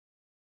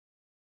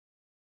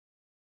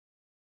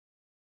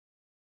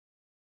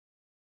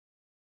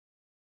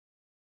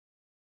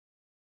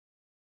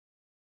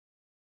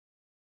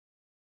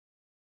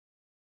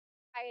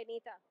Hi,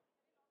 Anita.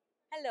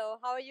 Hello,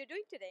 how are you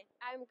doing today?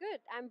 I'm good.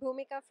 I'm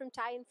Bhumika from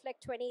Thai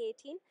Inflect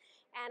 2018,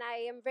 and I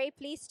am very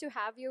pleased to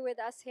have you with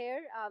us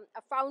here.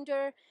 A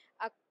founder,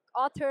 a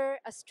author,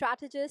 a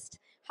strategist.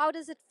 How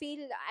does it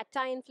feel at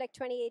Thai Inflect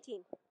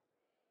 2018?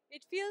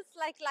 It feels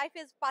like life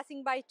is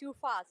passing by too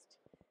fast.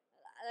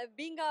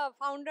 Being a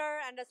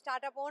founder and a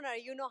startup owner,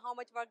 you know how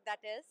much work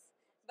that is.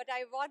 But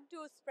I want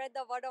to spread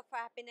the word of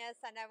happiness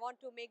and I want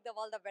to make the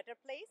world a better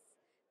place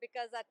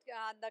because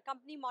the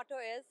company motto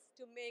is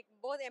to make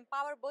both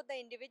empower both the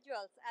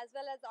individuals as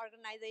well as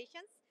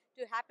organizations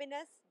to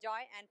happiness,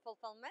 joy, and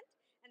fulfillment.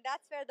 And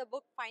that's where the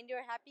book Find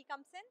Your Happy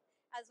comes in,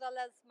 as well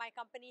as my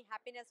company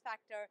Happiness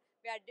Factor,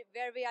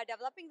 where we are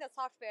developing the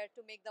software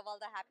to make the world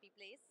a happy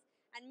place.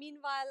 And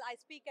meanwhile, I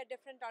speak at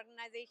different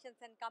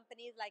organizations and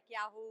companies like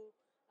Yahoo.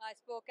 I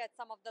spoke at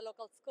some of the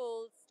local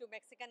schools to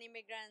Mexican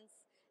immigrants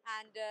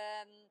and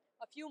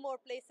a few more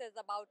places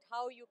about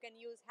how you can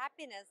use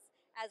happiness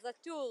as a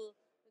tool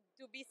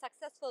to be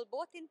successful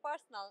both in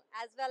personal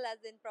as well as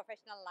in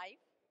professional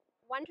life.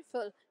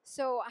 Wonderful.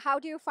 So, how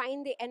do you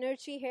find the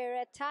energy here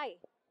at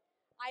Thai?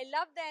 I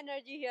love the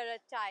energy here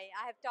at Thai.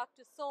 I have talked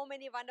to so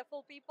many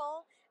wonderful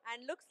people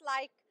and looks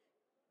like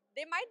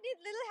they might need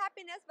little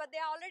happiness, but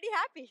they are already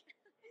happy.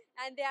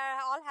 And they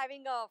are all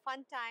having a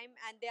fun time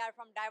and they are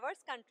from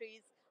diverse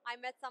countries. I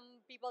met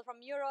some people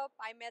from Europe,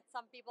 I met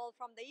some people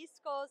from the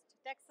East Coast,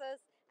 Texas,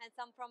 and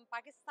some from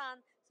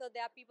Pakistan. So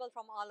there are people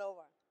from all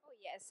over. Oh,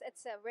 yes,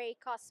 it's a very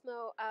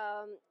Cosmo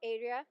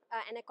area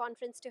and a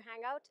conference to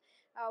hang out.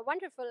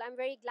 Wonderful. I'm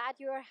very glad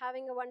you are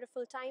having a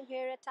wonderful time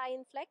here at Thai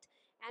Inflect,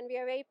 and we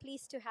are very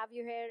pleased to have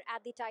you here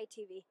at the Thai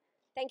TV.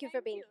 Thank you for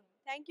Thank being you.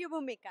 here. Thank you,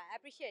 Bhumika.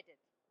 I appreciate it.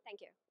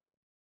 Thank you.